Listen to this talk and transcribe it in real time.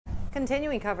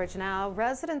Continuing coverage now,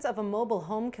 residents of a mobile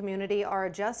home community are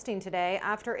adjusting today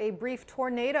after a brief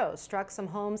tornado struck some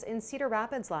homes in Cedar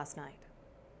Rapids last night.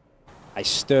 I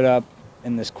stood up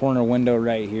in this corner window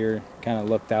right here, kind of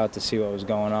looked out to see what was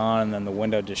going on, and then the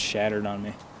window just shattered on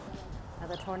me. Now,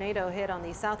 the tornado hit on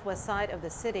the southwest side of the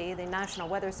city. The National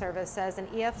Weather Service says an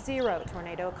EF-0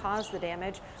 tornado caused the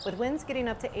damage, with winds getting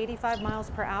up to 85 miles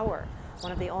per hour.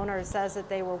 One of the owners says that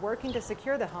they were working to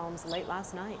secure the homes late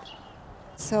last night.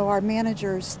 So our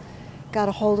managers got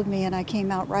a hold of me and I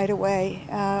came out right away.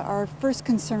 Our first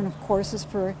concern, of course, is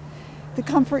for the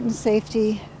comfort and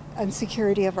safety and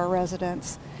security of our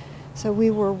residents. So we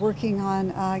were working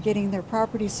on getting their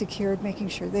property secured, making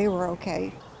sure they were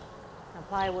okay. Now,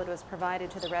 plywood was provided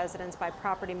to the residents by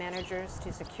property managers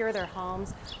to secure their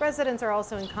homes. Residents are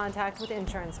also in contact with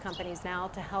insurance companies now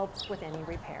to help with any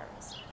repairs.